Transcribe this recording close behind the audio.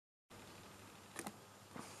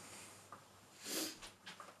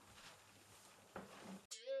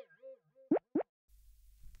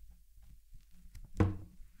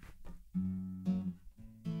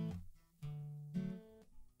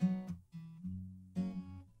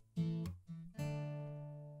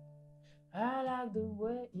like the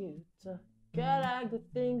way you talk, I like the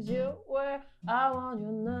things you wear. I want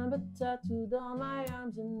your number tattooed on my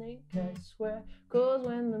arms in ink, I swear. Cause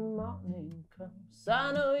when the morning comes,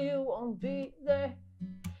 I know you won't be there.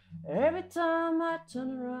 Every time I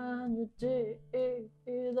turn around, you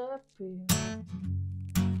disappear.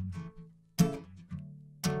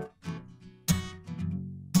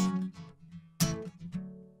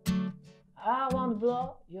 I wanna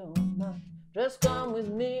blow your mind. Just come with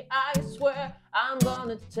me, I swear. I'm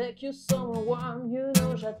gonna take you somewhere warm. You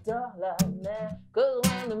know j'adore la mer. Cause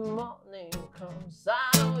when the morning comes,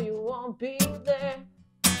 I know you won't be there.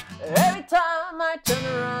 Every time I turn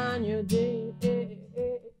around, you disappear.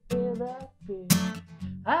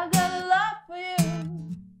 I got a love for you.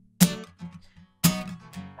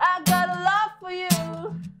 I got a love for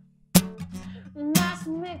you. Nice to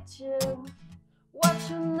meet you. What's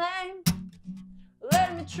your name?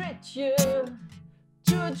 Let me treat you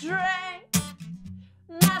to a drink.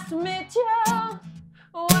 Nice to meet you.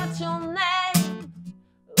 What's your name?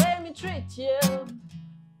 Let me treat you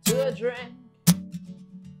to a drink.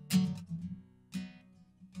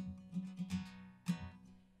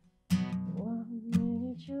 One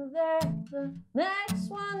minute you're there, the next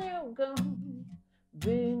one you're gone.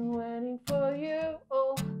 Been waiting for you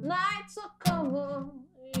all night, so come on.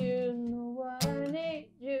 You know what I need,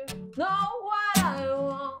 you know what I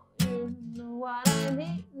want, you know what I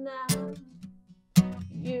need now.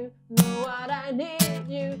 You know what I need,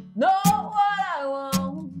 you know what I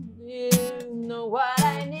want, you know what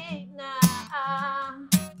I need now.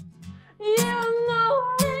 You know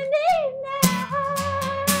what I need now.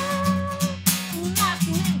 Nice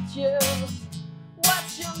to meet you.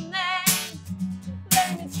 What's your name? Let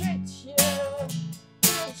me treat you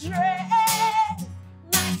to a drink.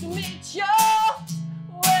 Nice to meet you,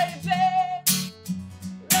 wait, babe.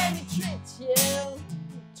 Let me treat you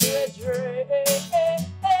to a drink.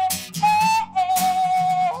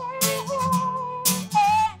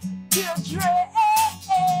 To a drink.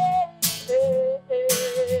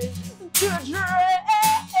 To a drink.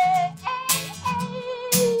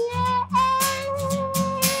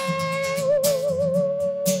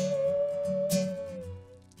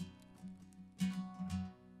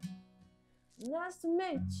 Nice to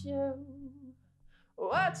meet you.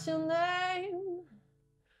 What's your name?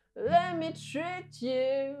 Let me treat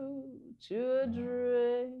you to a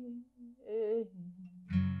drink.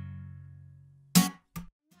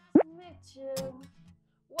 Nice to meet you.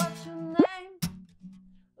 What's your name?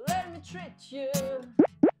 Let me treat you